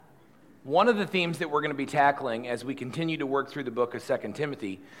One of the themes that we're going to be tackling as we continue to work through the book of 2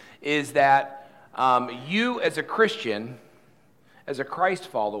 Timothy is that you as a Christian, as a Christ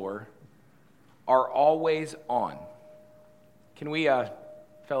follower, are always on. Can we,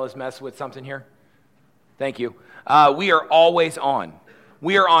 fellas, mess with something here? Thank you. We are always on.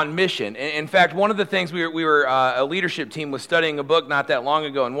 We are on mission. In fact, one of the things we were a leadership team was studying a book not that long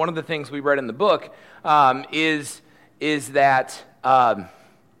ago, and one of the things we read in the book is that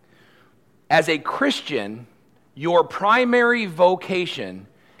as a Christian, your primary vocation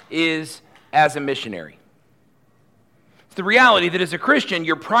is as a missionary. It's the reality that as a Christian,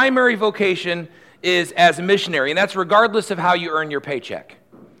 your primary vocation is as a missionary, and that's regardless of how you earn your paycheck.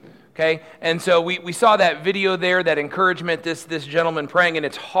 Okay? And so we saw that video there, that encouragement, this gentleman praying, and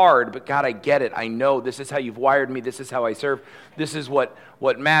it's hard, but God, I get it. I know this is how you've wired me. This is how I serve. This is what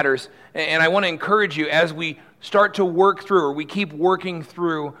matters. And I want to encourage you as we start to work through, or we keep working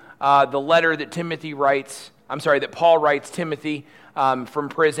through the letter that Paul writes Timothy from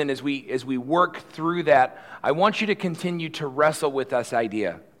prison, as we work through that, I want you to continue to wrestle with this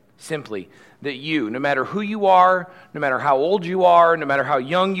idea, simply, that you, no matter who you are, no matter how old you are, no matter how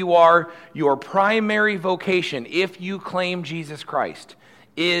young you are, your primary vocation, if you claim Jesus Christ,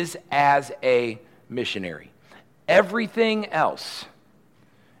 is as a missionary. Everything else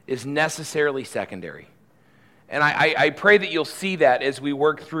is necessarily secondary. And I pray that you'll see that as we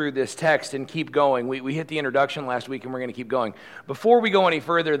work through this text and keep going. We hit the introduction last week, and we're going to keep going. Before we go any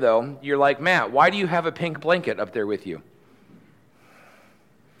further, though, you're like, Matt, why do you have a pink blanket up there with you?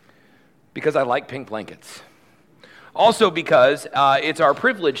 Because I like pink blankets. Also because it's our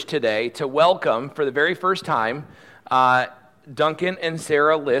privilege today to welcome, for the very first time, Duncan and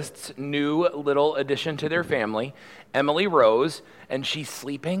Sarah List's new little addition to their family, Emily Rose, and she's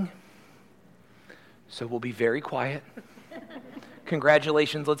sleeping. So we'll be very quiet.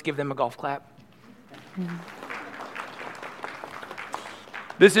 Congratulations. Let's give them a golf clap.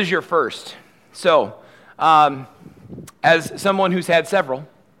 This is your first. So, as someone who's had several,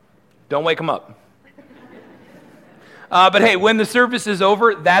 don't wake them up. But hey, when the service is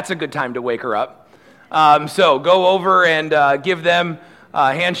over, that's a good time to wake her up. So go over and give them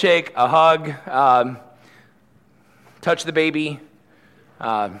a handshake, a hug, touch the baby,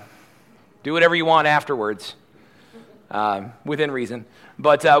 do whatever you want afterwards, within reason.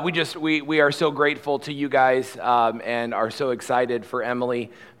 But we are so grateful to you guys and are so excited for Emily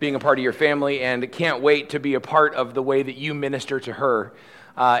being a part of your family, and can't wait to be a part of the way that you minister to her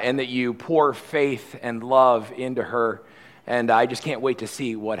and that you pour faith and love into her. And I just can't wait to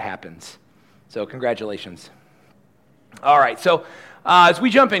see what happens. So congratulations. All right, so as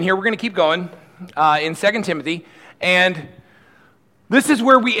we jump in here, we're going to keep going in 2 Timothy, and this is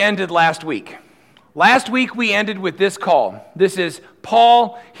where we ended last week. Last week we ended with this call. This is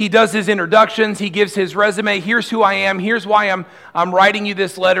Paul. He does his introductions. He gives his resume. Here's who I am. Here's why I'm writing you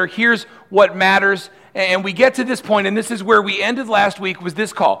this letter. Here's what matters. And we get to this point, and this is where we ended last week, was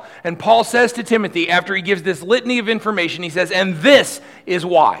this call. And Paul says to Timothy, after he gives this litany of information, he says, and this is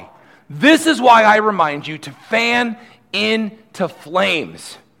why. This is why I remind you to fan into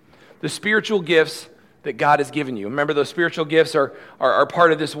flames the spiritual gifts that God has given you. Remember, those spiritual gifts are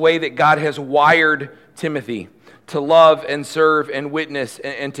part of this way that God has wired Timothy to love and serve and witness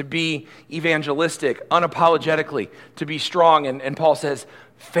and to be evangelistic, unapologetically, to be strong. And Paul says,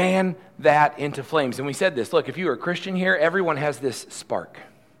 fan that into flames. And we said this, look, if you are a Christian here, everyone has this spark.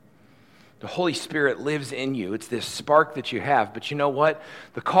 The Holy Spirit lives in you. It's this spark that you have. But you know what?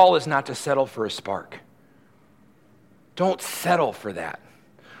 The call is not to settle for a spark. Don't settle for that.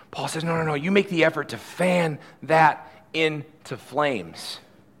 Paul says, no, you make the effort to fan that into flames.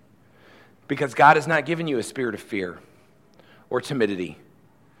 Because God has not given you a spirit of fear or timidity,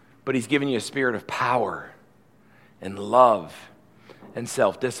 but he's given you a spirit of power and love and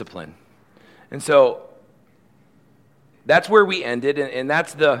self-discipline. And so that's where we ended, and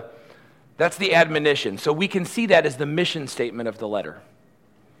that's the admonition. So we can see that as the mission statement of the letter.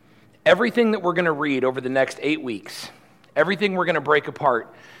 Everything that we're going to read over the next 8 weeks, everything we're going to break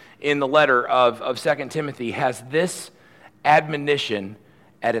apart in the letter of 2 Timothy has this admonition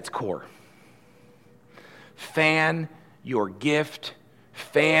at its core. Fan your gift,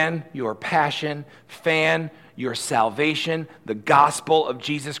 fan your passion, fan your salvation, the gospel of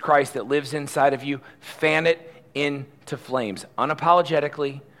Jesus Christ that lives inside of you, fan it into flames.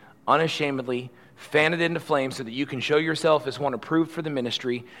 Unapologetically, unashamedly, fan it into flames so that you can show yourself as one approved for the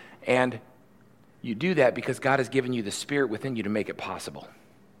ministry, and you do that because God has given you the Spirit within you to make it possible.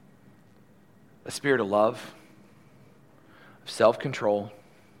 A spirit of love, of self-control,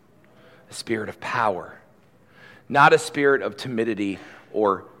 a spirit of power, not a spirit of timidity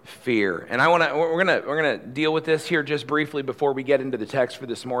or fear. And we're gonna deal with this here just briefly before we get into the text for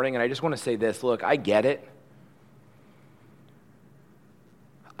this morning. And I just want to say this: look, I get it.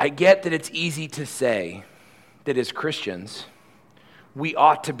 I get that it's easy to say that as Christians, we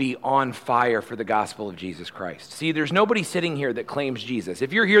ought to be on fire for the gospel of Jesus Christ. See, there's nobody sitting here that claims Jesus.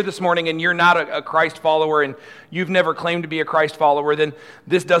 If you're here this morning and you're not a Christ follower and you've never claimed to be a Christ follower, then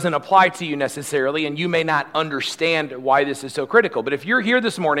this doesn't apply to you necessarily, and you may not understand why this is so critical. But if you're here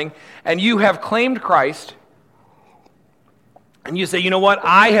this morning and you have claimed Christ, and you say, you know what,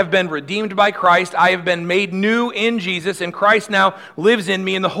 I have been redeemed by Christ, I have been made new in Jesus, and Christ now lives in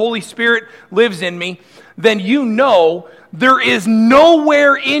me, and the Holy Spirit lives in me, then you know there is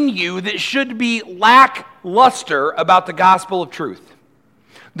nowhere in you that should be lackluster about the gospel of truth.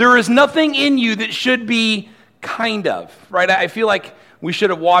 There is nothing in you that should be kind of, right? I feel like we should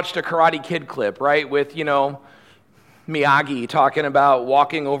have watched a Karate Kid clip, right, with, Miyagi talking about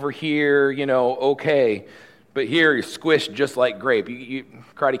walking over here, okay, but here you're squished just like grape. You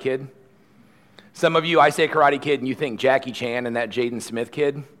Karate Kid? Some of you, I say Karate Kid, and you think Jackie Chan and that Jaden Smith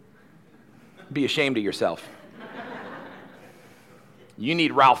kid. Be ashamed of yourself. You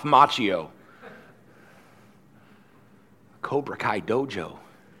need Ralph Macchio. Cobra Kai Dojo.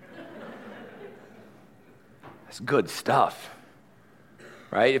 That's good stuff.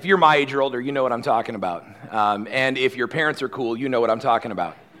 Right? If you're my age or older, you know what I'm talking about. And if your parents are cool, you know what I'm talking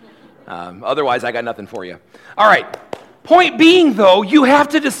about. Otherwise, I got nothing for you. All right. Point being, though, you have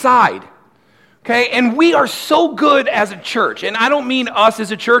to decide. Okay, and we are so good as a church, and I don't mean us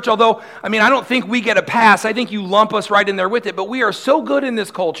as a church, although, I don't think we get a pass. I think you lump us right in there with it, but we are so good in this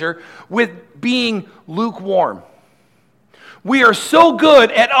culture with being lukewarm. We are so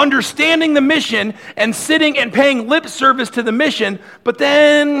good at understanding the mission and sitting and paying lip service to the mission, but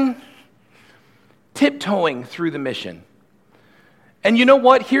then tiptoeing through the mission. And you know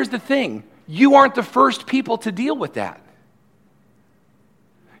what? Here's the thing. You aren't the first people to deal with that.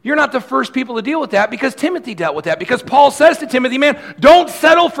 You're not the first people to deal with that because Timothy dealt with that. Because Paul says to Timothy, man, don't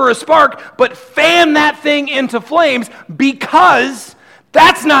settle for a spark, but fan that thing into flames, because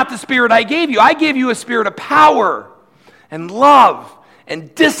that's not the spirit I gave you. I gave you a spirit of power and love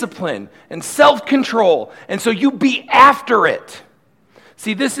and discipline and self-control. And so you be after it.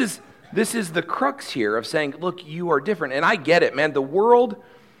 See, this is the crux here of saying, look, you are different. And I get it, man.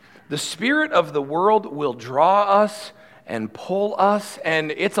 The spirit of the world will draw us and pull us,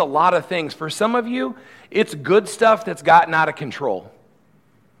 and it's a lot of things. For some of you, it's good stuff that's gotten out of control.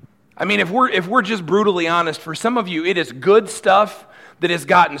 If we're just brutally honest, for some of you, it is good stuff that has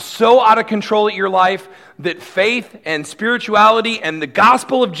gotten so out of control at your life that faith and spirituality and the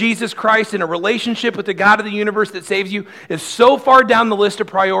gospel of Jesus Christ and a relationship with the God of the universe that saves you is so far down the list of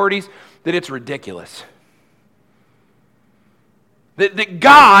priorities that it's ridiculous. That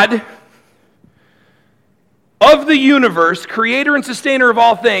God of the universe, creator and sustainer of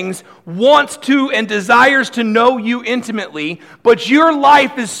all things, wants to and desires to know you intimately, but your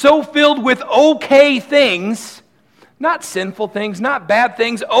life is so filled with okay things, not sinful things, not bad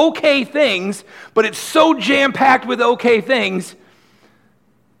things, okay things, but it's so jam-packed with okay things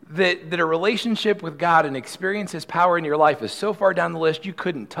that a relationship with God and experience His power in your life is so far down the list you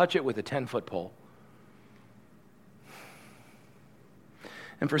couldn't touch it with a 10-foot pole.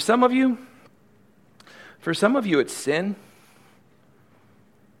 And for some of you, it's sin.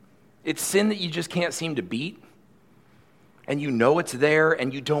 It's sin that you just can't seem to beat. And you know it's there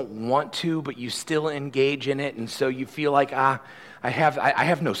and you don't want to, but you still engage in it. And so you feel like, I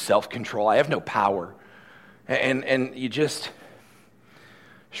have no self-control. I have no power. And you just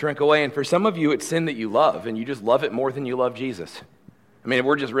shrink away. And for some of you, it's sin that you love, and you just love it more than you love Jesus. If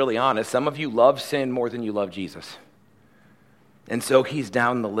we're just really honest, some of you love sin more than you love Jesus. And so He's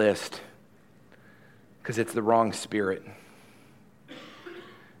down the list, because it's the wrong spirit.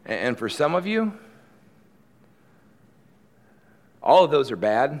 And for some of you, all of those are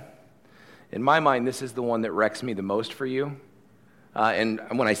bad. In my mind, this is the one that wrecks me the most for you. And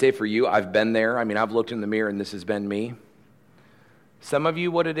when I say for you, I've been there. I've looked in the mirror and this has been me. Some of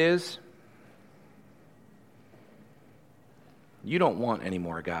you, what it is, you don't want any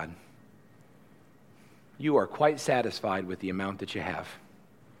more, God. You are quite satisfied with the amount that you have.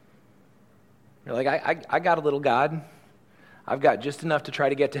 You're like, I got a little God. I've got just enough to try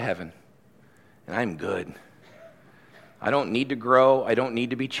to get to heaven. And I'm good. I don't need to grow. I don't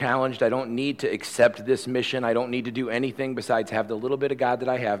need to be challenged. I don't need to accept this mission. I don't need to do anything besides have the little bit of God that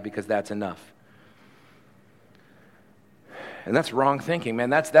I have, because that's enough. And that's wrong thinking,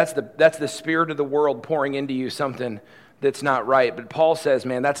 man. That's the spirit of the world pouring into you something that's not right. But Paul says,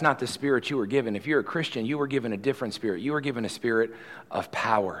 man, that's not the spirit you were given. If you're a Christian, you were given a different spirit. You were given a spirit of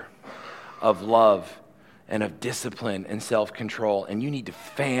power, of love, and of discipline and self-control. And you need to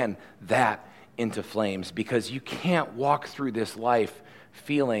fan that into flames, because you can't walk through this life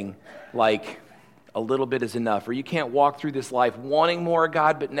feeling like a little bit is enough, or you can't walk through this life wanting more of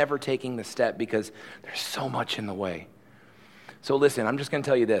God but never taking the step because there's so much in the way. So listen, I'm just going to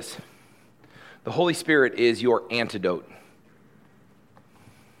tell you this. The Holy Spirit is your antidote.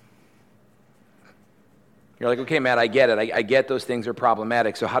 You're like, okay, Matt, I get it. I get those things are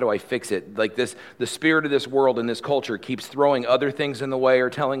problematic, so how do I fix it? Like this, the spirit of this world and this culture keeps throwing other things in the way,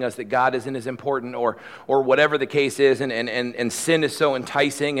 or telling us that God isn't as important, or whatever the case is, and sin is so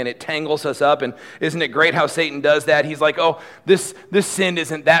enticing and it tangles us up. And isn't it great how Satan does that? He's like, oh, this sin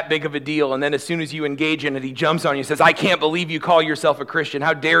isn't that big of a deal. And then as soon as you engage in it, he jumps on you and says, I can't believe you call yourself a Christian.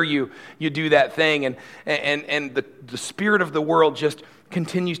 How dare you do that thing? And the spirit of the world just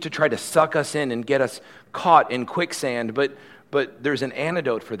continues to try to suck us in and get us caught in quicksand, but there's an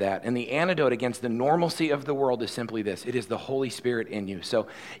antidote for that. And the antidote against the normalcy of the world is simply this. It is the Holy Spirit in you. So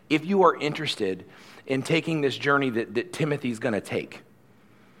if you are interested in taking this journey that Timothy's going to take,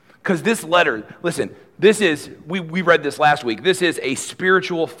 because this letter, listen, this is, we read this last week, this is a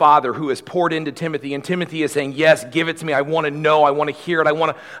spiritual father who has poured into Timothy, and Timothy is saying, yes, give it to me. I want to know. I want to hear it. I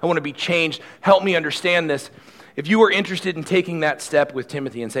want to be changed. Help me understand this. If you are interested in taking that step with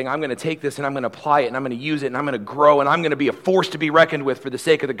Timothy and saying, I'm going to take this and I'm going to apply it and I'm going to use it and I'm going to grow and I'm going to be a force to be reckoned with for the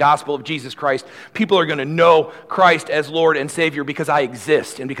sake of the gospel of Jesus Christ, people are going to know Christ as Lord and Savior because I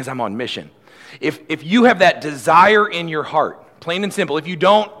exist and because I'm on mission. If you have that desire in your heart, plain and simple, if you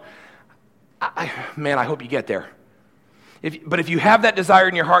don't, I hope you get there. But if you have that desire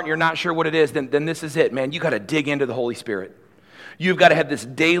in your heart and you're not sure what it is, then this is it, man. You got to dig into the Holy Spirit. You've got to have this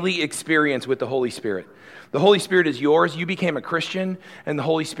daily experience with the Holy Spirit. The Holy Spirit is yours. You became a Christian, and the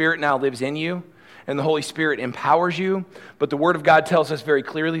Holy Spirit now lives in you, and the Holy Spirit empowers you. But the Word of God tells us very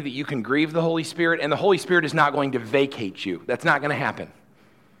clearly that you can grieve the Holy Spirit, and the Holy Spirit is not going to vacate you. That's not going to happen.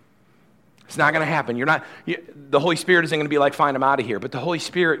 It's not going to happen. The Holy Spirit isn't going to be like, fine, I'm out of here. But the Holy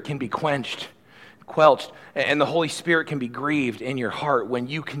Spirit can be quelched, and the Holy Spirit can be grieved in your heart when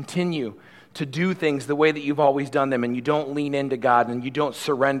you continue to do things the way that you've always done them, and you don't lean into God, and you don't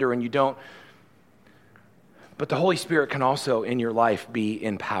surrender, and you don't. But the Holy Spirit can also in your life be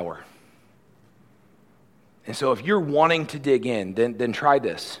in power. And so if you're wanting to dig in, then try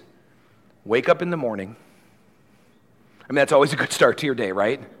this. Wake up in the morning. I mean, that's always a good start to your day,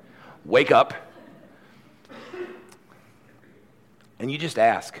 right? Wake up. And you just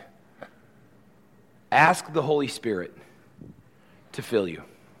ask. Ask the Holy Spirit to fill you.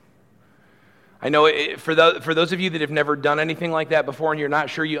 I know for those of you that have never done anything like that before and you're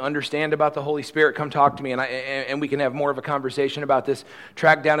not sure you understand about the Holy Spirit, come talk to me and we can have more of a conversation about this.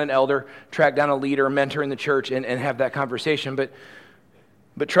 Track down an elder, track down a leader, a mentor in the church and have that conversation. But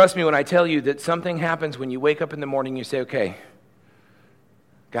trust me when I tell you that something happens when you wake up in the morning and you say, okay,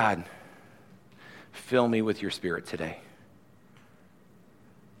 God, fill me with your Spirit today.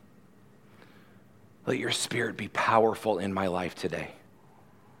 Let your Spirit be powerful in my life today.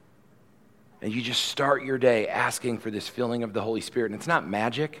 And you just start your day asking for this filling of the Holy Spirit. And it's not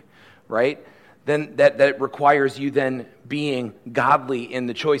magic, right? Then that requires you then being godly in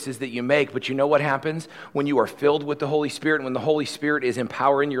the choices that you make. But you know what happens when you are filled with the Holy Spirit and when the Holy Spirit is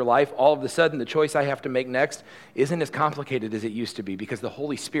empowering your life? All of a sudden, the choice I have to make next isn't as complicated as it used to be because the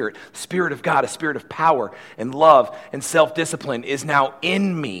Holy Spirit, Spirit of God, a spirit of power and love and self-discipline is now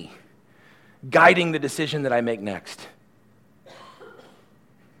in me, guiding the decision that I make next.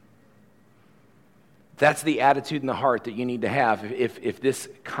 That's the attitude in the heart that you need to have if this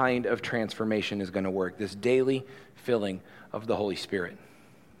kind of transformation is going to work, this daily filling of the Holy Spirit,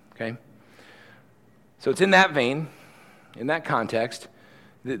 okay? So it's in that vein, in that context,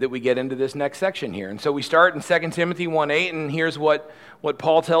 that we get into this next section here. And so we start in 2 Timothy 1:8, and here's what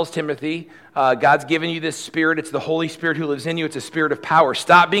Paul tells Timothy. God's given you this Spirit. It's the Holy Spirit who lives in you. It's a spirit of power.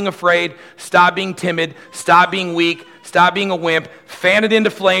 Stop being afraid. Stop being timid. Stop being weak. Stop being a wimp. Fan it into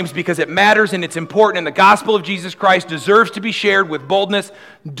flames because it matters and it's important, and the gospel of Jesus Christ deserves to be shared with boldness.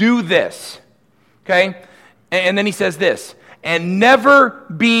 Do this, okay? And then he says this, and never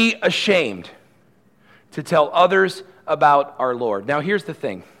be ashamed to tell others about our Lord. Now, here's the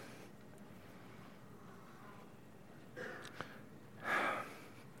thing.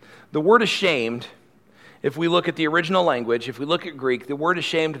 The word ashamed, if we look at the original language, if we look at Greek, the word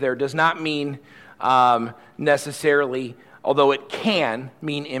ashamed there does not mean necessarily, although it can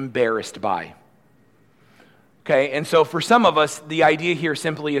mean embarrassed by. Okay, and so for some of us, the idea here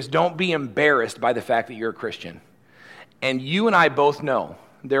simply is don't be embarrassed by the fact that you're a Christian. And you and I both know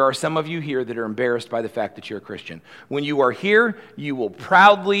there are some of you here that are embarrassed by the fact that you're a Christian. When you are here, you will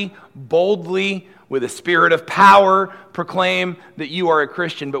proudly, boldly, with a spirit of power, proclaim that you are a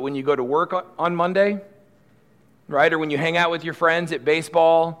Christian. But when you go to work on Monday, right, or when you hang out with your friends at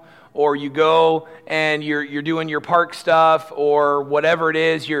baseball, or you go and you're doing your park stuff, or whatever it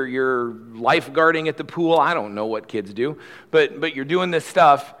is, you're lifeguarding at the pool. I don't know what kids do, but you're doing this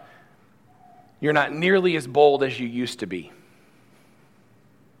stuff. You're not nearly as bold as you used to be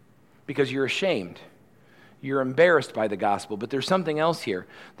because you're ashamed. You're embarrassed by the gospel. But there's something else here.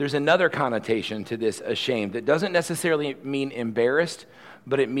 There's another connotation to this ashamed that doesn't necessarily mean embarrassed,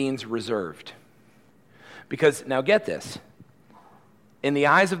 but it means reserved. Because, now get this, in the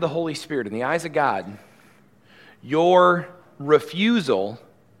eyes of the Holy Spirit, in the eyes of God, your refusal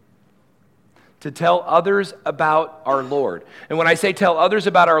to tell others about our Lord. And when I say tell others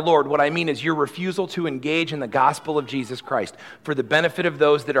about our Lord, what I mean is your refusal to engage in the gospel of Jesus Christ for the benefit of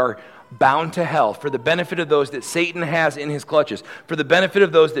those that are bound to hell, for the benefit of those that Satan has in his clutches, for the benefit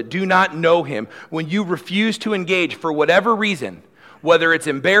of those that do not know him. When you refuse to engage for whatever reason, whether it's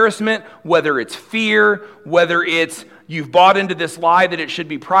embarrassment, whether it's fear, whether it's you've bought into this lie that it should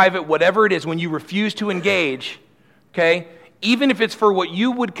be private, whatever it is, when you refuse to engage, okay, even if it's for what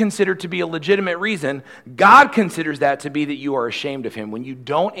you would consider to be a legitimate reason, God considers that to be that you are ashamed of him. When you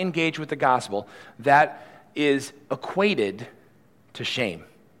don't engage with the gospel, that is equated to shame.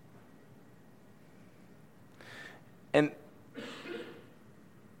 And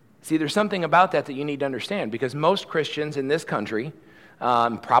see, there's something about that you need to understand, because most Christians in this country,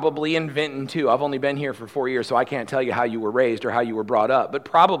 probably in Vinton too. I've only been here for 4 years, so I can't tell you how you were raised or how you were brought up, but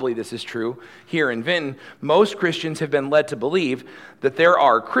probably this is true here in Vinton. Most Christians have been led to believe that there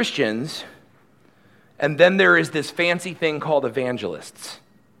are Christians, and then there is this fancy thing called evangelists,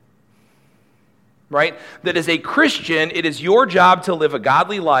 right? That as a Christian, it is your job to live a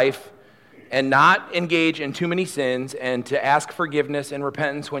godly life and not engage in too many sins and to ask forgiveness and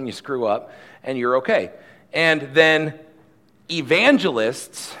repentance when you screw up, and you're okay. And then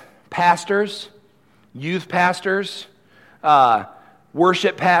evangelists, pastors, youth pastors,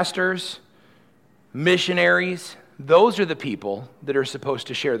 worship pastors, missionaries, those are the people that are supposed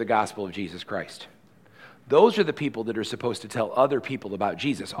to share the gospel of Jesus Christ. Those are the people that are supposed to tell other people about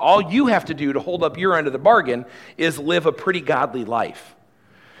Jesus. All you have to do to hold up your end of the bargain is live a pretty godly life.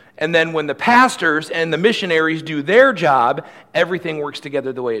 And then when the pastors and the missionaries do their job, everything works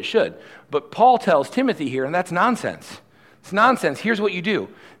together the way it should. But Paul tells Timothy here, and that's nonsense. It's nonsense. Here's what you do.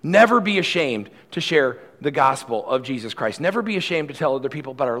 Never be ashamed to share the gospel of Jesus Christ. Never be ashamed to tell other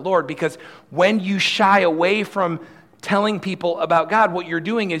people about our Lord, because when you shy away from telling people about God, what you're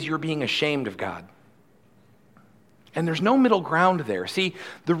doing is you're being ashamed of God. And there's no middle ground there. See,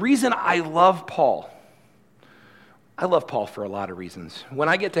 the reason I love Paul for a lot of reasons. When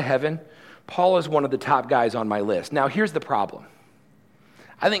I get to heaven, Paul is one of the top guys on my list. Now, here's the problem.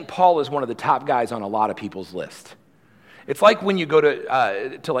 I think Paul is one of the top guys on a lot of people's list. It's like when you go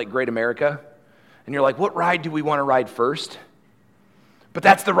to like Great America, and you're like, what ride do we want to ride first? But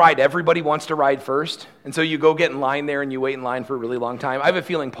that's the ride everybody wants to ride first. And so you go get in line there, and you wait in line for a really long time. I have a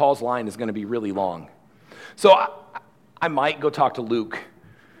feeling Paul's line is going to be really long. So I might go talk to Luke.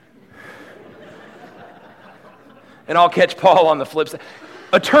 And I'll catch Paul on the flip side.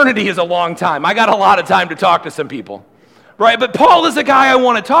 Eternity is a long time. I got a lot of time to talk to some people. Right? But Paul is a guy I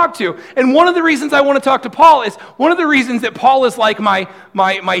want to talk to. And one of the reasons I want to talk to Paul is, one of the reasons that Paul is like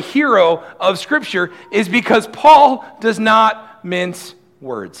my hero of Scripture is because Paul does not mince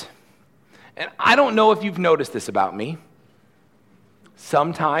words. And I don't know if you've noticed this about me.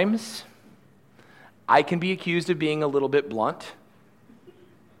 Sometimes I can be accused of being a little bit blunt,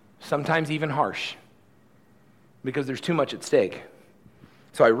 sometimes even harsh, because there's too much at stake.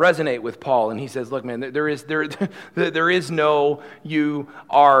 So I resonate with Paul, and he says, look, man, there is no, you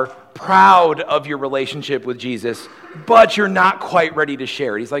are proud of your relationship with Jesus, but you're not quite ready to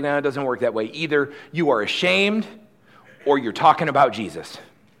share it. He's like, no, it doesn't work that way. Either you are ashamed or you're talking about Jesus.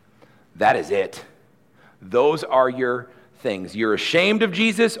 That is it. Those are your things. You're ashamed of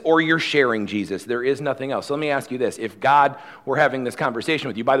Jesus or you're sharing Jesus. There is nothing else. So let me ask you this. If God were having this conversation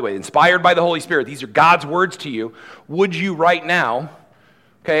with you, by the way, inspired by the Holy Spirit, these are God's words to you, would you right now,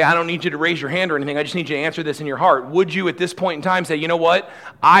 okay, I don't need you to raise your hand or anything, I just need you to answer this in your heart, would you at this point in time say, you know what,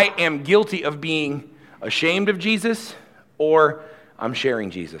 I am guilty of being ashamed of Jesus, or I'm sharing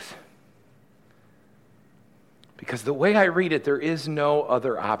Jesus? Because the way I read it, there is no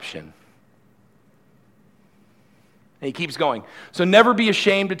other option. And he keeps going. So never be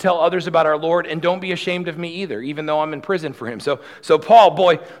ashamed to tell others about our Lord, and don't be ashamed of me either, even though I'm in prison for him. So Paul,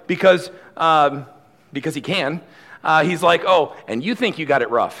 boy, because he can, He's like, oh, and you think you got it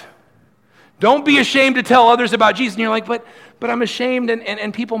rough. Don't be ashamed to tell others about Jesus. And you're like, but I'm ashamed,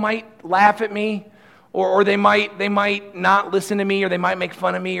 and people might laugh at me, or they might not listen to me, or they might make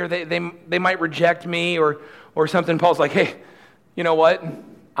fun of me, or they might reject me, or something. Paul's like, hey, you know what?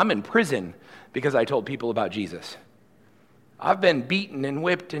 I'm in prison because I told people about Jesus. I've been beaten and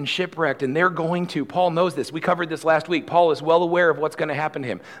whipped and shipwrecked, and they're going to. Paul knows this. We covered this last week. Paul is well aware of what's going to happen to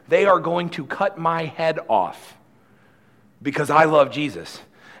him. They are going to cut my head off because I love Jesus,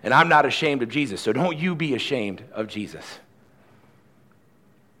 and I'm not ashamed of Jesus. So don't you be ashamed of Jesus.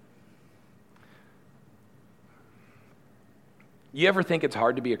 You ever think it's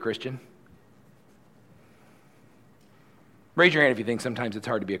hard to be a Christian? Raise your hand if you think sometimes it's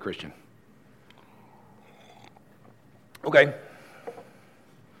hard to be a Christian. Okay.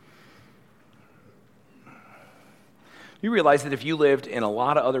 You realize that if you lived in a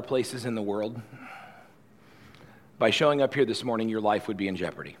lot of other places in the world, by showing up here this morning, your life would be in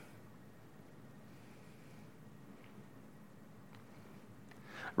jeopardy.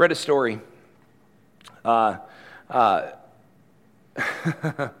 I read a story.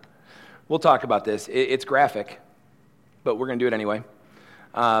 We'll talk about this. It's graphic, but we're going to do it anyway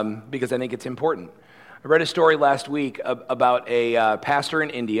because I think it's important. I read a story last week about a pastor in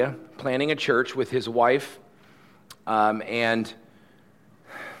India planning a church with his wife and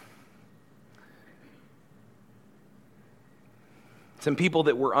some people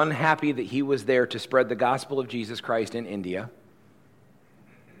that were unhappy that he was there to spread the gospel of Jesus Christ in India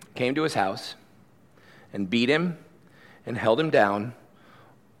came to his house and beat him and held him down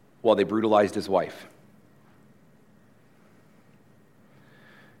while they brutalized his wife.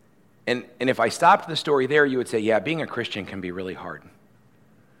 And if I stopped the story there, you would say, yeah, being a Christian can be really hard.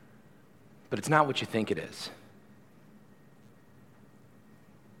 But it's not what you think it is.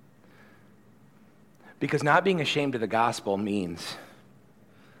 Because not being ashamed of the gospel means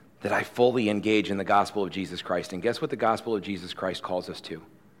that I fully engage in the gospel of Jesus Christ. And guess what the gospel of Jesus Christ calls us to?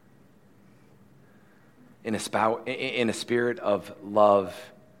 In a spirit of love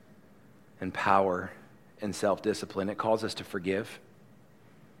and power and self-discipline. It calls us to forgive.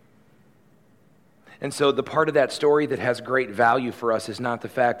 And so the part of that story that has great value for us is not the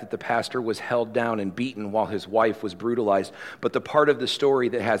fact that the pastor was held down and beaten while his wife was brutalized, but the part of the story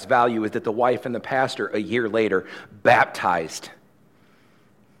that has value is that the wife and the pastor, a year later, baptized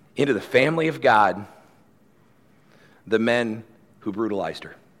into the family of God the men who brutalized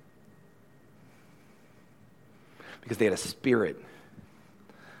her. Because they had a spirit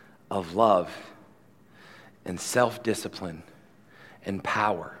of love and self-discipline and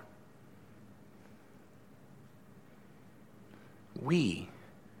power. We,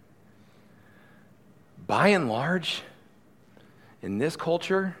 by and large, in this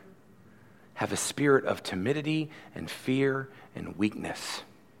culture, have a spirit of timidity and fear and weakness.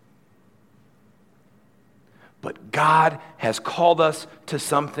 But God has called us to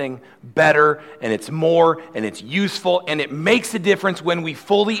something better, and it's more, and it's useful, and it makes a difference when we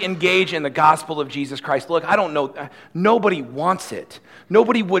fully engage in the gospel of Jesus Christ. Look, I don't know, nobody wants it.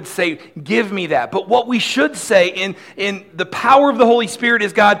 Nobody would say, give me that. But what we should say in the power of the Holy Spirit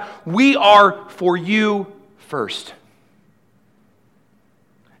is, God, we are for you first.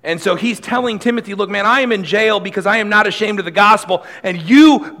 And so he's telling Timothy, look, man, I am in jail because I am not ashamed of the gospel, and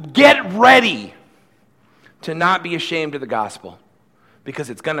you get ready to not be ashamed of the gospel, because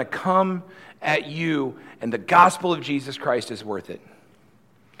it's going to come at you, and the gospel of Jesus Christ is worth it.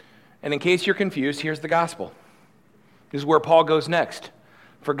 And in case you're confused, here's the gospel. This is where Paul goes next.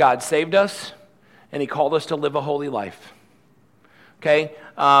 For God saved us, and he called us to live a holy life. Okay?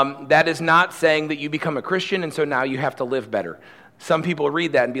 That is not saying that you become a Christian, and so now you have to live better. Some people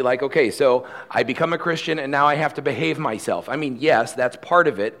read that and be like, okay, so I become a Christian and now I have to behave myself. I mean, yes, that's part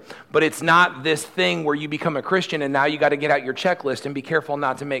of it, but it's not this thing where you become a Christian and now you got to get out your checklist and be careful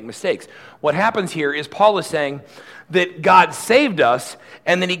not to make mistakes. What happens here is Paul is saying that God saved us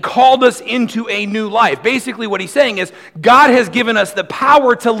and then he called us into a new life. Basically what he's saying is God has given us the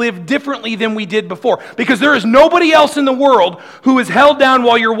power to live differently than we did before, because there is nobody else in the world who is held down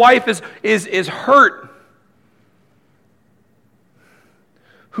while your wife is hurt,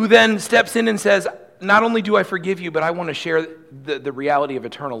 who then steps in and says, not only do I forgive you, but I want to share the reality of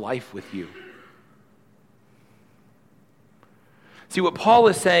eternal life with you. See, what Paul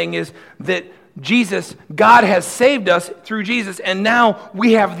is saying is that God has saved us through Jesus, and now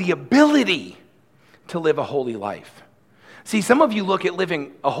we have the ability to live a holy life. See, some of you look at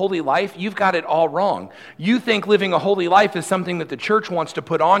living a holy life, you've got it all wrong. You think living a holy life is something that the church wants to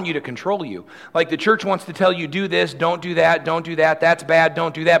put on you to control you. Like the church wants to tell you, do this, don't do that, that's bad,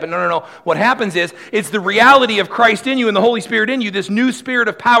 don't do that. But no. What happens is, it's the reality of Christ in you and the Holy Spirit in you, this new spirit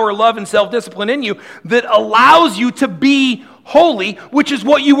of power, love, and self-discipline in you that allows you to be holy, which is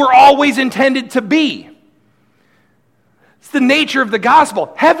what you were always intended to be. It's the nature of the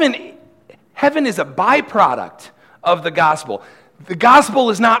gospel. Heaven is a byproduct of the gospel. The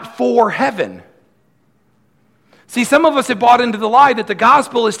gospel is not for heaven. See, some of us have bought into the lie that the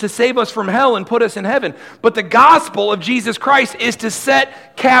gospel is to save us from hell and put us in heaven. But the gospel of Jesus Christ is to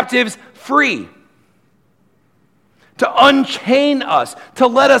set captives free, to unchain us, to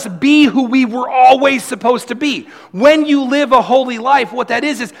let us be who we were always supposed to be. When you live a holy life, what that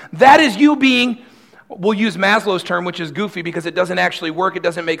is you being, we'll use Maslow's term, which is goofy because it doesn't actually work, it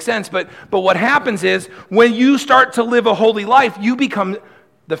doesn't make sense, but what happens is, when you start to live a holy life, you become,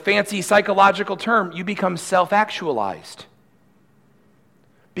 the fancy psychological term, you become self-actualized.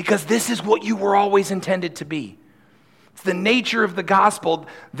 Because this is what you were always intended to be. It's the nature of the gospel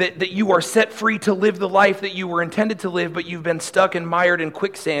that you are set free to live the life that you were intended to live, but you've been stuck and mired in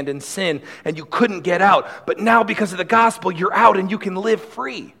quicksand and sin, and you couldn't get out. But now, because of the gospel, you're out and you can live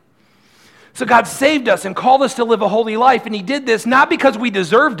free. So God saved us and called us to live a holy life, and He did this not because we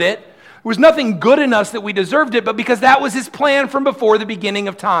deserved it. There was nothing good in us that we deserved it, but because that was His plan from before the beginning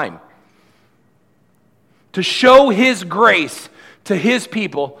of time. To show His grace to His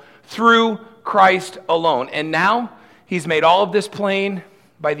people through Christ alone. And now, He's made all of this plain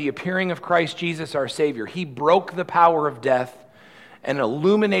by the appearing of Christ Jesus, our Savior. He broke the power of death and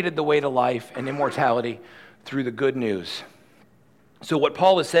illuminated the way to life and immortality through the good news. So what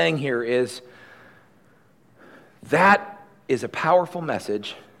Paul is saying here is, that is a powerful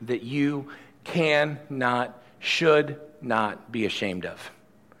message that you should not be ashamed of.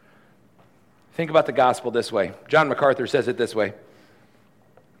 Think about the gospel this way. John MacArthur says it this way.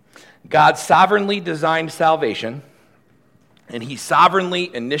 God sovereignly designed salvation, and He sovereignly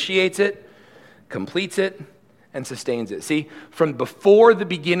initiates it, completes it, and sustains it. See, from before the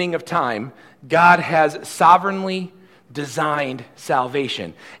beginning of time, God has sovereignly designed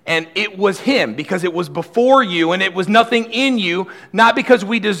salvation. And it was Him, because it was before you and it was nothing in you, not because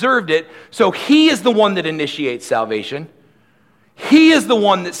we deserved it. So He is the one that initiates salvation. He is the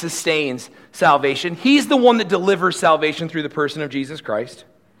one that sustains salvation. He's the one that delivers salvation through the person of Jesus Christ.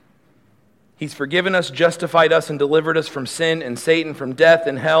 He's forgiven us, justified us, and delivered us from sin and Satan, from death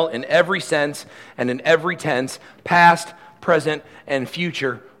and hell in every sense and in every tense, past, present, and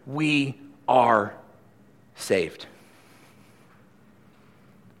future. We are saved.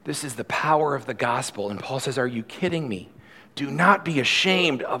 This is the power of the gospel. And Paul says, are you kidding me? Do not be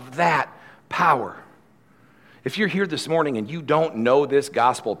ashamed of that power. If you're here this morning and you don't know this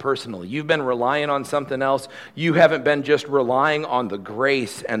gospel personally, you've been relying on something else, you haven't been just relying on the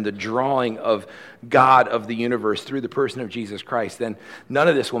grace and the drawing of God of the universe through the person of Jesus Christ, then none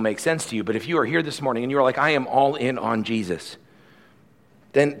of this will make sense to you. But if you are here this morning and you're like, I am all in on Jesus,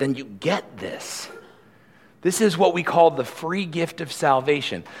 then you get this. This is what we call the free gift of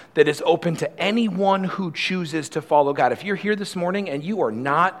salvation that is open to anyone who chooses to follow God. If you're here this morning and you are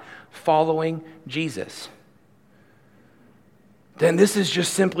not following Jesus, then this is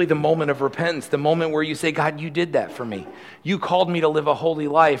just simply the moment of repentance, the moment where you say, God, you did that for me. You called me to live a holy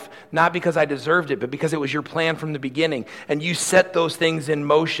life, not because I deserved it, but because it was your plan from the beginning. And you set those things in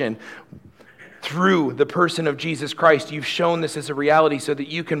motion through the person of Jesus Christ. You've shown this as a reality so that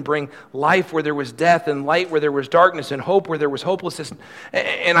you can bring life where there was death, and light where there was darkness, and hope where there was hopelessness.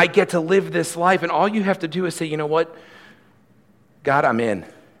 And I get to live this life, and all you have to do is say, you know what? God, I'm in.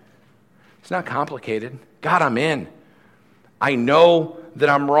 It's not complicated. God, I'm in. I know that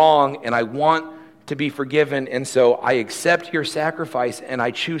I'm wrong, and I want to be forgiven, and so I accept your sacrifice, and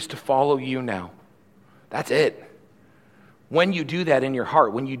I choose to follow you now. That's it. When you do that in your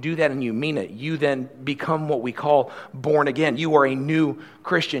heart, when you do that and you mean it, you then become what we call born again. You are a new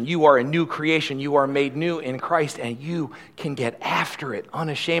Christian. You are a new creation. You are made new in Christ, and you can get after it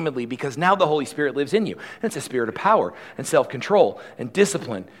unashamedly because now the Holy Spirit lives in you. And it's a spirit of power and self-control and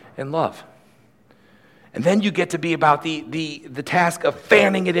discipline and love. And then you get to be about the task of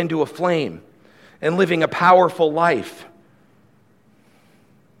fanning it into a flame and living a powerful life.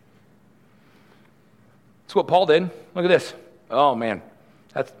 That's what Paul did. Look at this. Oh, man.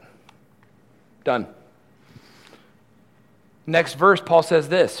 That's done. Next verse, Paul says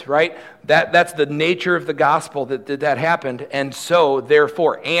this, right? That's the nature of the gospel that happened. And so,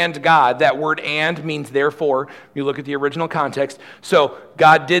 therefore, and God, that word and means therefore. You look at the original context. So,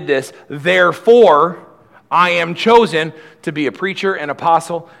 God did this. Therefore, I am chosen to be a preacher, an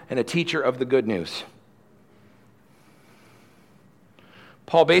apostle, and a teacher of the good news.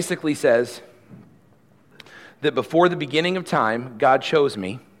 Paul basically says that before the beginning of time, God chose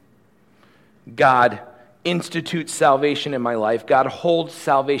me. God institutes salvation in my life. God holds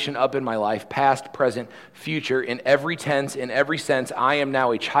salvation up in my life, past, present, future, in every tense, in every sense. I am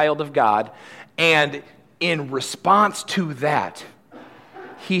now a child of God. And in response to that,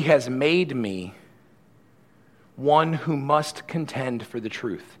 he has made me one who must contend for the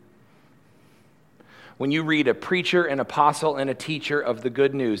truth. When you read a preacher, an apostle, and a teacher of the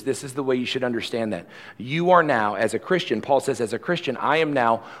good news, this is the way you should understand that. You are now, as a Christian, Paul says, as a Christian, I am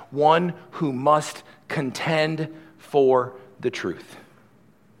now one who must contend for the truth.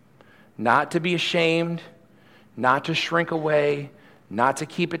 Not to be ashamed, not to shrink away, not to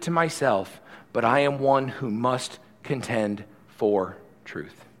keep it to myself, but I am one who must contend for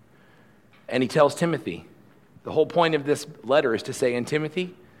truth. And he tells Timothy, the whole point of this letter is to say, and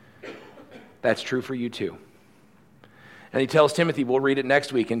Timothy, that's true for you too. And he tells Timothy, we'll read it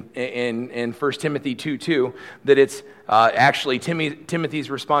next week in 1 Timothy 2:2, that it's actually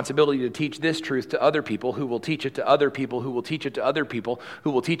Timothy's responsibility to teach this truth to other people, who will teach it to other people, who will teach it to other people, who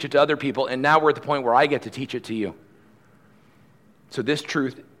will teach it to other people, and now we're at the point where I get to teach it to you. So this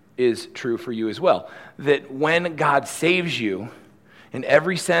truth is true for you as well, that when God saves you, in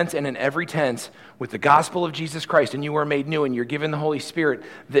every sense and in every tense, with the gospel of Jesus Christ, and you are made new and you're given the Holy Spirit,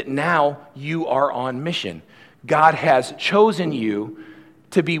 that now you are on mission. God has chosen you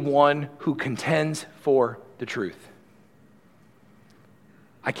to be one who contends for the truth.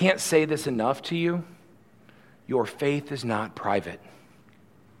 I can't say this enough to you. Your faith is not private.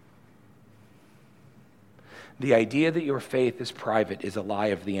 The idea that your faith is private is a lie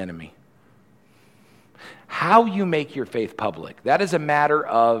of the enemy. How you make your faith public, that is a matter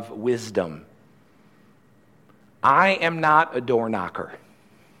of wisdom. I am not a door knocker.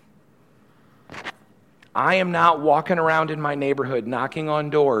 I am not walking around in my neighborhood knocking on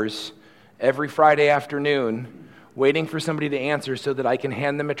doors every Friday afternoon waiting for somebody to answer so that I can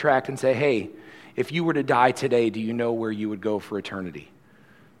hand them a tract and say, hey, if you were to die today, do you know where you would go for eternity?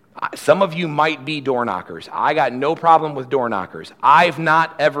 Some of you might be door knockers. I got no problem with door knockers. I've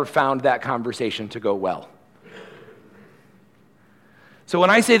not ever found that conversation to go well. So when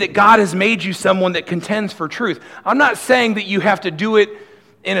I say that God has made you someone that contends for truth, I'm not saying that you have to do it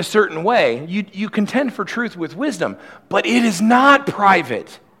in a certain way. You contend for truth with wisdom, but it is not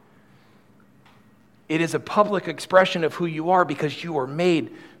private. It is a public expression of who you are because you are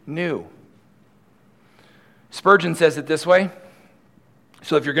made new. Spurgeon says it this way.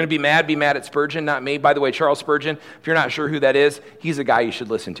 So if you're going to be mad at Spurgeon, not me. By the way, Charles Spurgeon, if you're not sure who that is, he's a guy you should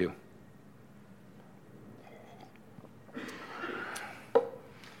listen to.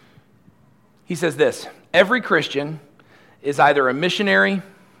 He says this, every Christian is either a missionary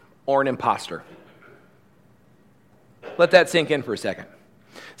or an imposter. Let that sink in for a second.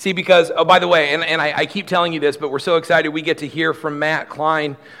 See, because, oh, by the way, and I keep telling you this, but we're so excited we get to hear from Matt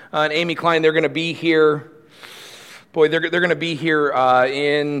Klein and Amy Klein. They're going to be here. Boy, they're going to be here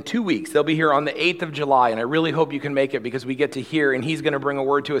in 2 weeks. They'll be here on the 8th of July, and I really hope you can make it because we get to hear, and he's going to bring a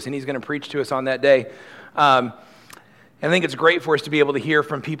word to us, and he's going to preach to us on that day. And I think it's great for us to be able to hear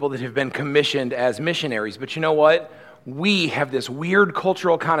from people that have been commissioned as missionaries. But you know what? We have this weird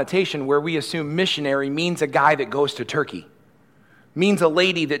cultural connotation where we assume missionary means a guy that goes to Turkey. Means a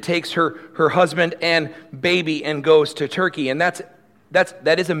lady that takes her husband and baby and goes to Turkey. And that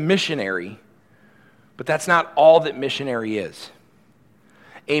is a missionary. But that's not all that missionary is.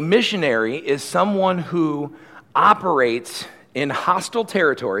 A missionary is someone who operates in hostile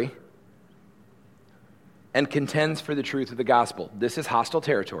territory and contends for the truth of the gospel. This is hostile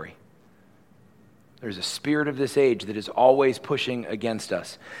territory. There's a spirit of this age that is always pushing against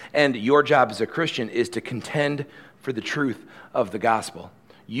us. And your job as a Christian is to contend for the truth of the gospel.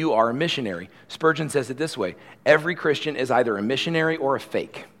 You are a missionary. Spurgeon says it this way, every Christian is either a missionary or a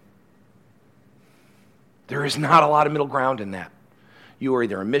fake. There is not a lot of middle ground in that. You are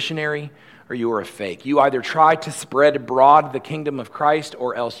either a missionary or you are a fake. You either try to spread abroad the kingdom of Christ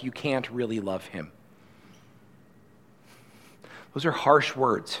or else you can't really love him. Those are harsh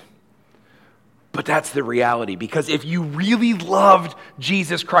words. But that's the reality, because if you really loved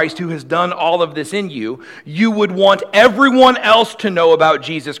Jesus Christ who has done all of this in you, you would want everyone else to know about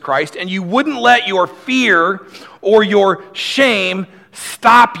Jesus Christ, and you wouldn't let your fear or your shame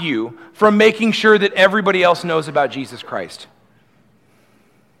stop you from making sure that everybody else knows about Jesus Christ.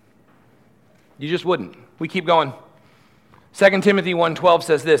 You just wouldn't. We keep going. 2 Timothy 1:12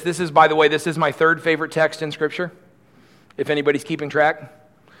 says this. This is, by the way, this is my third favorite text in Scripture, if anybody's keeping track.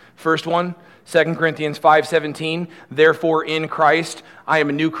 First one, 2 Corinthians 5:17, therefore in Christ I am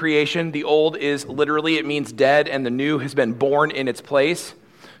a new creation. The old is literally, it means dead, and the new has been born in its place.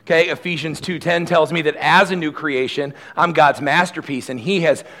 Okay, Ephesians 2:10 tells me that as a new creation, I'm God's masterpiece, and He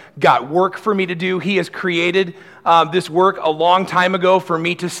has got work for me to do. He has created this work a long time ago for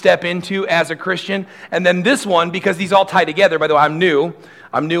me to step into as a Christian. And then this one, because these all tie together, by the way, I'm new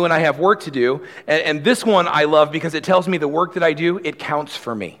and I have work to do. And this one I love because it tells me the work that I do, it counts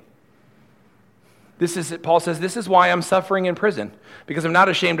for me. Paul says, this is why I'm suffering in prison, because I'm not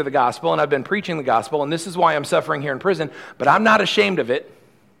ashamed of the gospel, and I've been preaching the gospel, and this is why I'm suffering here in prison, but I'm not ashamed of it.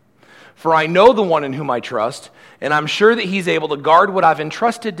 For I know the one in whom I trust, and I'm sure that He's able to guard what I've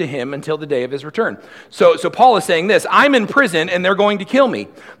entrusted to Him until the day of His return. So Paul is saying this, I'm in prison and they're going to kill me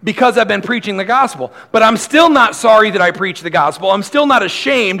because I've been preaching the gospel. But I'm still not sorry that I preached the gospel. I'm still not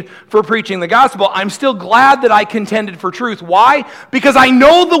ashamed for preaching the gospel. I'm still glad that I contended for truth. Why? Because I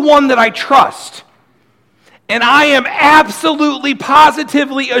know the one that I trust. And I am absolutely,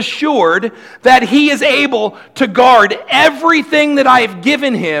 positively assured that He is able to guard everything that I have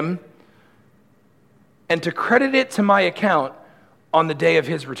given Him and to credit it to my account on the day of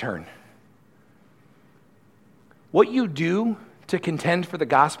His return. What you do to contend for the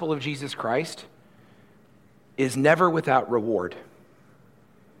gospel of Jesus Christ is never without reward.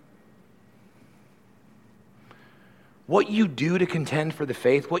 What you do to contend for the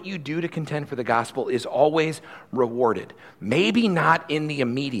faith, what you do to contend for the gospel is always rewarded. Maybe not in the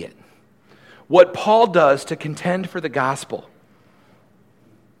immediate. What Paul does to contend for the gospel,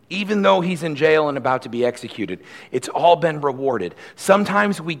 even though he's in jail and about to be executed, it's all been rewarded.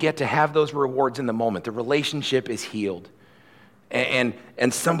 Sometimes we get to have those rewards in the moment. The relationship is healed. And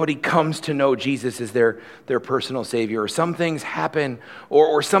somebody comes to know Jesus as their personal Savior. Or some things happen,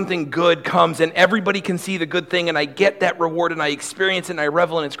 or something good comes, and everybody can see the good thing, and I get that reward, and I experience it, and I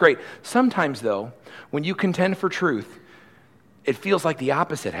revel, and it's great. Sometimes, though, when you contend for truth, it feels like the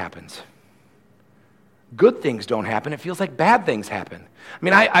opposite happens. Good things don't happen. It feels like bad things happen. I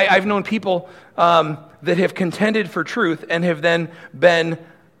mean, I've known people that have contended for truth and have then been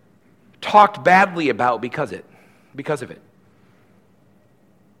talked badly about because of it.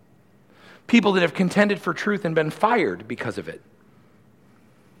 People that have contended for truth and been fired because of it.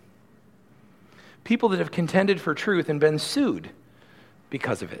 People that have contended for truth and been sued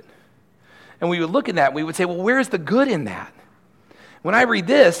because of it. And we would look at that and we would say, well, where's the good in that? When I read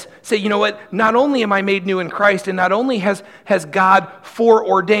this, say, you know what? Not only am I made new in Christ, and not only has God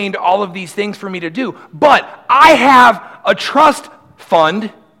foreordained all of these things for me to do, but I have a trust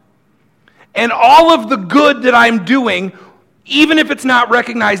fund, and all of the good that I'm doing, even if it's not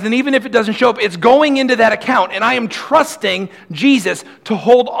recognized, and even if it doesn't show up, it's going into that account, and I am trusting Jesus to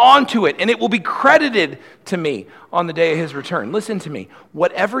hold on to it, and it will be credited to me on the day of His return. Listen to me.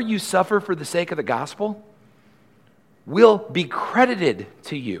 Whatever you suffer for the sake of the gospel will be credited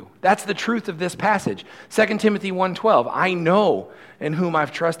to you. That's the truth of this passage. 2 Timothy 1:12, I know in whom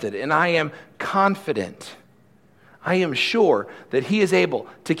I've trusted, and I am confident. I am sure that He is able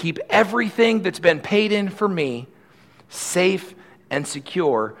to keep everything that's been paid in for me safe and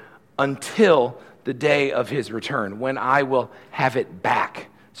secure until the day of His return, when I will have it back.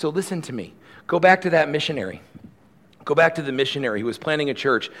 So listen to me. Go back to that missionary. Go back to the missionary who was planting a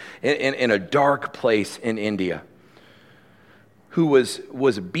church in a dark place in India, who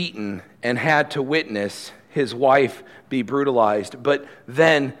was beaten and had to witness his wife be brutalized, but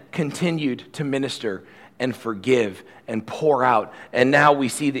then continued to minister and forgive and pour out. And now we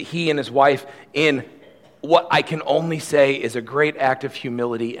see that he and his wife, in what I can only say is a great act of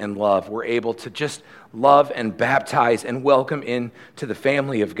humility and love, were able to just love and baptize and welcome into the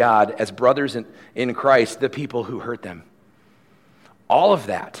family of God as brothers in Christ, the people who hurt them. All of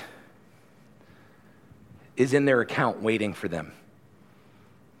that is in their account waiting for them.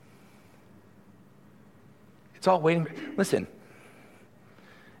 It's all waiting. Listen,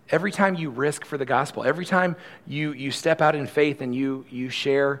 every time you risk for the gospel, every time you step out in faith and you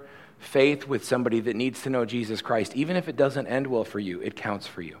share faith with somebody that needs to know Jesus Christ, even if it doesn't end well for you, it counts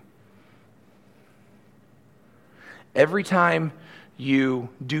for you. Every time you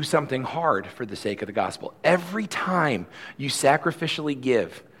do something hard for the sake of the gospel, every time you sacrificially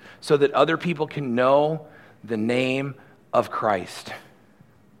give so that other people can know the name of Christ,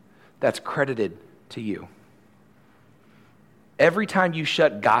 that's credited to you. Every time you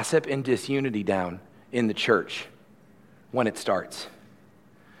shut gossip and disunity down in the church when it starts.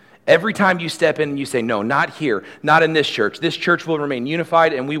 Every time you step in and you say, no, not here, not in this church. This church will remain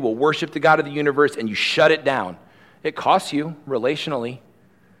unified and we will worship the God of the universe, and you shut it down. It costs you relationally,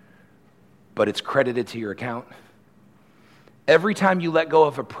 but it's credited to your account. Every time you let go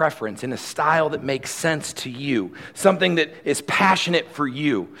of a preference in a style that makes sense to you, something that is passionate for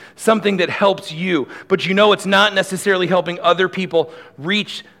you, something that helps you, but you know it's not necessarily helping other people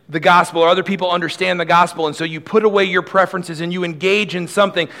reach the gospel or other people understand the gospel, and so you put away your preferences and you engage in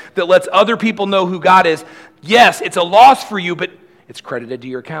something that lets other people know who God is. Yes, it's a loss for you, but it's credited to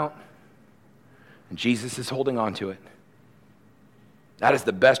your account, and Jesus is holding on to it. That is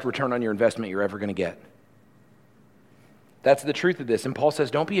the best return on your investment you're ever going to get. That's the truth of this. And Paul says,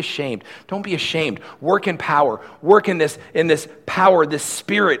 don't be ashamed. Don't be ashamed. Work in power. Work in this power, this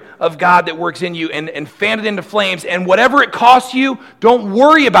spirit of God that works in you, and fan it into flames. And whatever it costs you, don't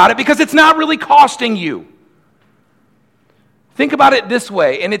worry about it because it's not really costing you. Think about it this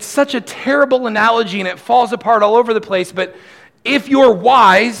way, and it's such a terrible analogy and it falls apart all over the place, but if you're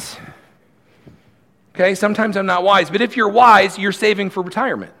wise, okay, sometimes I'm not wise, but if you're wise, you're saving for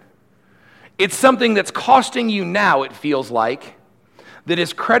retirement. It's something that's costing you now, it feels like, that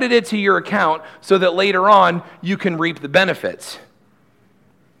is credited to your account so that later on you can reap the benefits.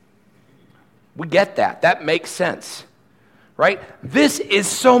 We get that. That makes sense, right? This is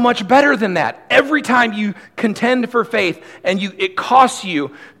so much better than that. Every time you contend for faith and it costs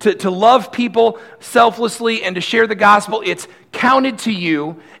you to love people selflessly and to share the gospel, it's counted to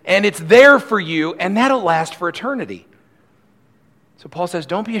you and it's there for you, and that'll last for eternity. So Paul says,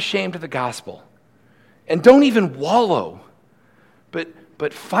 don't be ashamed of the gospel. And don't even wallow.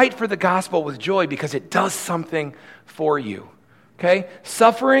 But fight for the gospel with joy because it does something for you. Okay?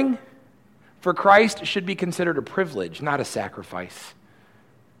 Suffering for Christ should be considered a privilege, not a sacrifice.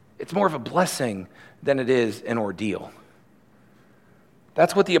 It's more of a blessing than it is an ordeal.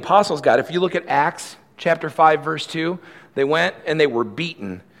 That's what the apostles got. If you look at Acts chapter 5, verse 2, they went and they were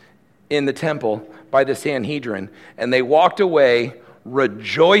beaten in the temple by the Sanhedrin, and they walked away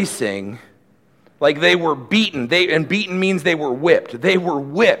rejoicing like they were beaten. And beaten means they were whipped. They were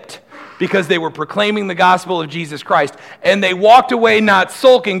whipped because they were proclaiming the gospel of Jesus Christ. And they walked away not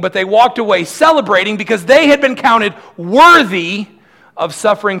sulking, but they walked away celebrating because they had been counted worthy of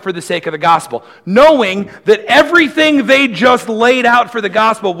suffering for the sake of the gospel, knowing that everything they just laid out for the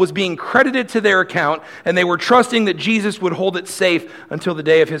gospel was being credited to their account, and they were trusting that Jesus would hold it safe until the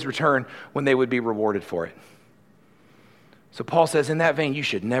day of his return when they would be rewarded for it. So Paul says, in that vein, you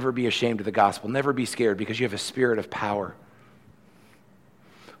should never be ashamed of the gospel. Never be scared because you have a spirit of power.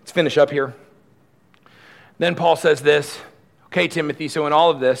 Let's finish up here. Then Paul says this, okay, Timothy, so in all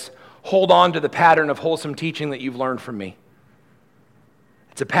of this, hold on to the pattern of wholesome teaching that you've learned from me.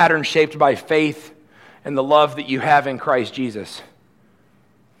 It's a pattern shaped by faith and the love that you have in Christ Jesus.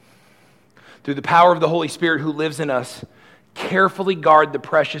 Through the power of the Holy Spirit who lives in us, carefully guard the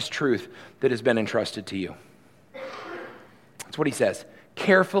precious truth that has been entrusted to you. That's what he says.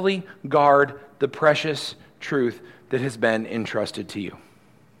 Carefully guard the precious truth that has been entrusted to you.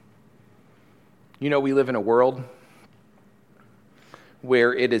 You know, we live in a world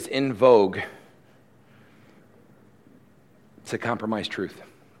where it is in vogue to compromise truth.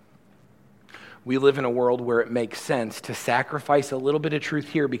 We live in a world where it makes sense to sacrifice a little bit of truth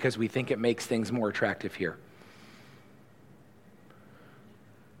here because we think it makes things more attractive here.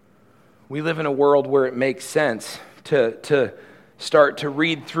 We live in a world where it makes sense to start to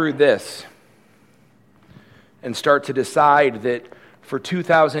read through this and start to decide that for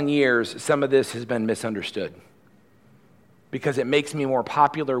 2,000 years, some of this has been misunderstood because it makes me more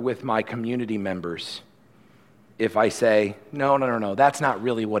popular with my community members if I say, no, that's not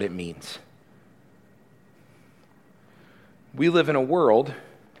really what it means. We live in a world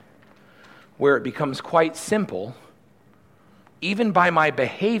where it becomes quite simple, even by my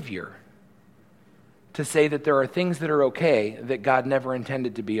behavior, to say that there are things that are okay that God never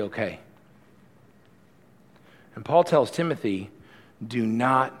intended to be okay. And Paul tells Timothy, do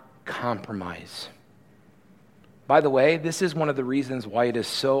not compromise. By the way, this is one of the reasons why it is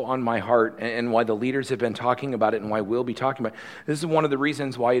so on my heart and why the leaders have been talking about it and why we'll be talking about it. This is one of the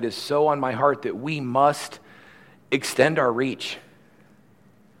reasons why it is so on my heart that we must extend our reach.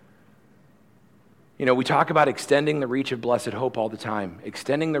 You know, we talk about extending the reach of Blessed Hope all the time,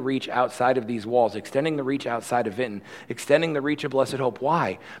 extending the reach outside of these walls, extending the reach outside of Vinton, extending the reach of Blessed Hope.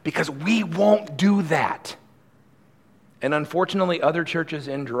 Why? Because we won't do that. And unfortunately, other churches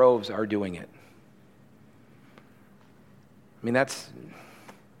in droves are doing it. I mean, that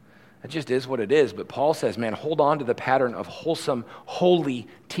just is what it is. But Paul says, man, hold on to the pattern of wholesome, holy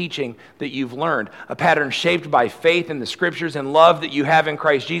teaching that you've learned. A pattern shaped by faith in the scriptures and love that you have in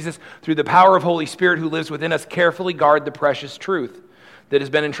Christ Jesus. Through the power of Holy Spirit who lives within us, carefully guard the precious truth that has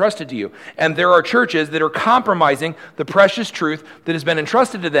been entrusted to you. And there are churches that are compromising the precious truth that has been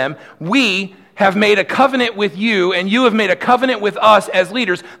entrusted to them. We have made a covenant with you, and you have made a covenant with us as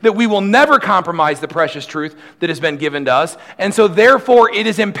leaders that we will never compromise the precious truth that has been given to us. And so therefore, it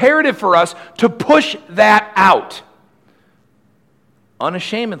is imperative for us to push that out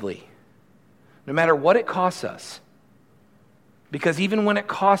unashamedly, no matter what it costs us. Because even when it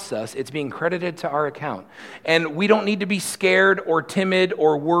costs us, it's being credited to our account. And we don't need to be scared or timid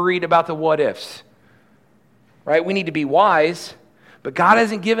or worried about the what-ifs. Right? We need to be wise, but God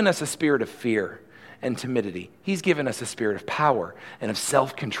hasn't given us a spirit of fear and timidity. He's given us a spirit of power and of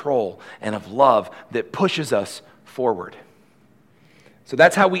self-control and of love that pushes us forward. So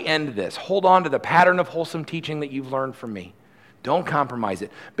that's how we end this. Hold on to the pattern of wholesome teaching that you've learned from me. Don't compromise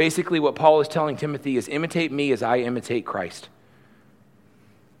it. Basically, what Paul is telling Timothy is imitate me as I imitate Christ.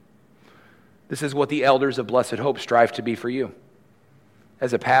 This is what the elders of Blessed Hope strive to be for you.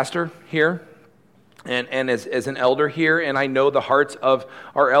 As a pastor here, and as an elder here, and I know the hearts of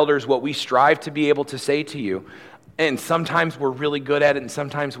our elders, what we strive to be able to say to you, and sometimes we're really good at it, and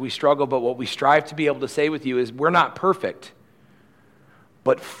sometimes we struggle, but what we strive to be able to say with you is we're not perfect,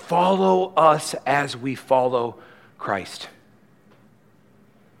 but follow us as we follow Christ.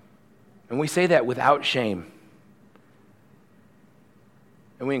 And we say that without shame.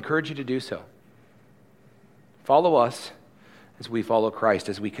 And we encourage you to do so. Follow us as we follow Christ,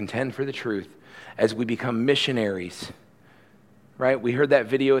 as we contend for the truth, as we become missionaries. Right? We heard that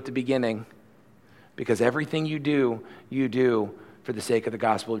video at the beginning. Because everything you do for the sake of the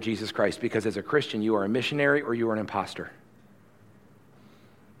gospel of Jesus Christ. Because as a Christian, you are a missionary or you are an imposter.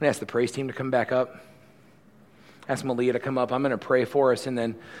 I'm going to ask the praise team to come back up. Ask Malia to come up. I'm going to pray for us, and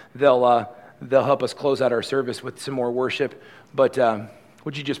then they'll help us close out our service with some more worship. But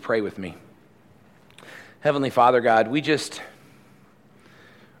would you just pray with me? Heavenly Father, God, we just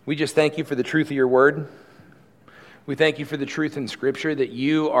thank you for the truth of your word. We thank you for the truth in Scripture that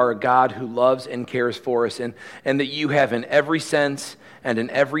you are a God who loves and cares for us, and that you have in every sense and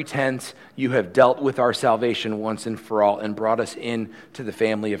in every tense, you have dealt with our salvation once and for all and brought us into the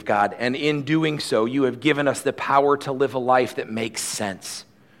family of God. And in doing so, you have given us the power to live a life that makes sense,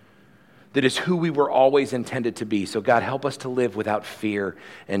 that is who we were always intended to be. So God, help us to live without fear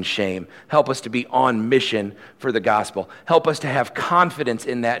and shame. Help us to be on mission for the gospel. Help us to have confidence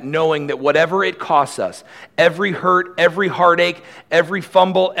in that, knowing that whatever it costs us, every hurt, every heartache, every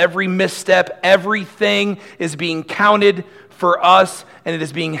fumble, every misstep, everything is being counted for us, and it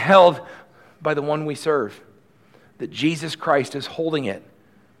is being held by the one we serve. That Jesus Christ is holding it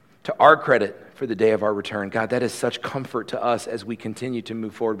to our credit for the day of our return. God, that is such comfort to us as we continue to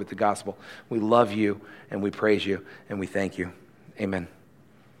move forward with the gospel. We love you, and we praise you, and we thank you. Amen.